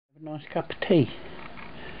A nice cup of tea.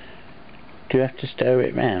 Do you have to stir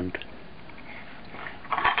it round?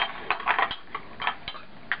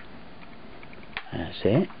 That's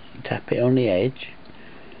it. Tap it on the edge.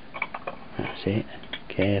 That's it.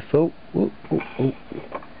 Careful. Ooh, ooh, ooh.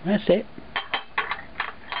 That's it.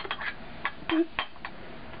 Then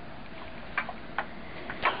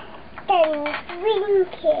drink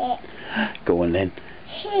it. Go on then.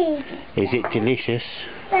 Is it delicious?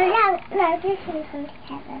 No, this one's from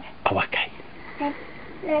Heather. Oh, okay.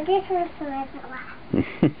 No, this one's from my brother.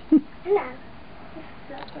 No, this is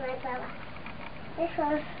not from my brother. This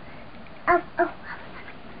one's... Oh.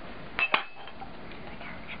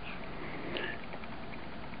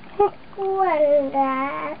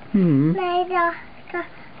 Wonder.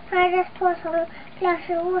 Can I just pour some glass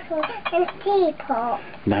of water in a teapot?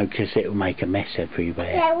 No, because it'll make a mess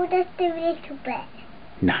everywhere. Yeah, we'll just do a little bit.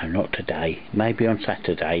 No, not today. Maybe on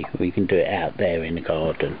Saturday we can do it out there in the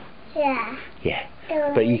garden. Yeah. Yeah.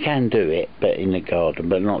 But you can do it, but in the garden,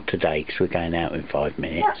 but not today because we're going out in 5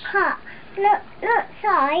 minutes. Not hot. Not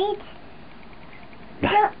outside.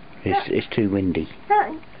 No, it's too windy.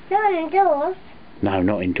 Not indoors. No,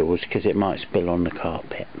 not indoors because it might spill on the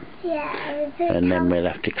carpet. Yeah. And then we'll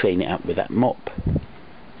have to clean it up with that mop.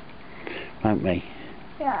 Won't we?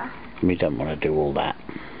 Yeah. We don't want to do all that.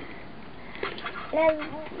 No,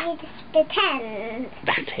 we just pretend.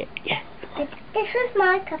 That's it, yeah. This was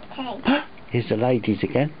my cup of tea. Here's the ladies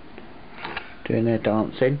again. Doing their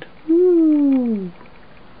dancing. Ooh.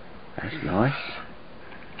 That's nice.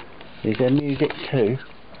 Is there music too?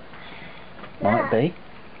 Might be.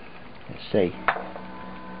 Let's see.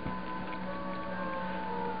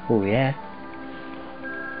 Oh yeah.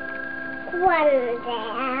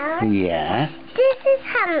 Wonder. Yeah. This is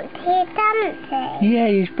Humpty Dumpty. Yeah,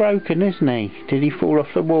 he's broken, isn't he? Did he fall off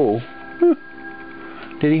the wall?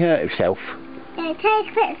 Did he hurt himself? Yeah,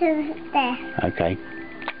 take pictures of this. Okay.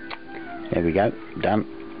 There we go. Done.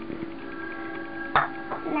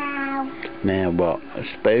 Now what? A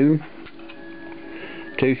spoon?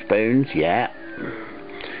 2 spoons, yeah.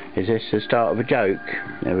 Is this the start of a joke?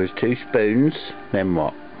 There was 2 spoons, then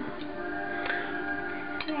what?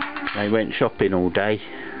 Yeah. They went shopping all day.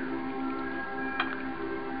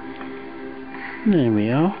 There we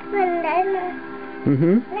are.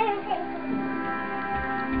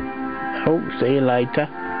 Oh, see you later.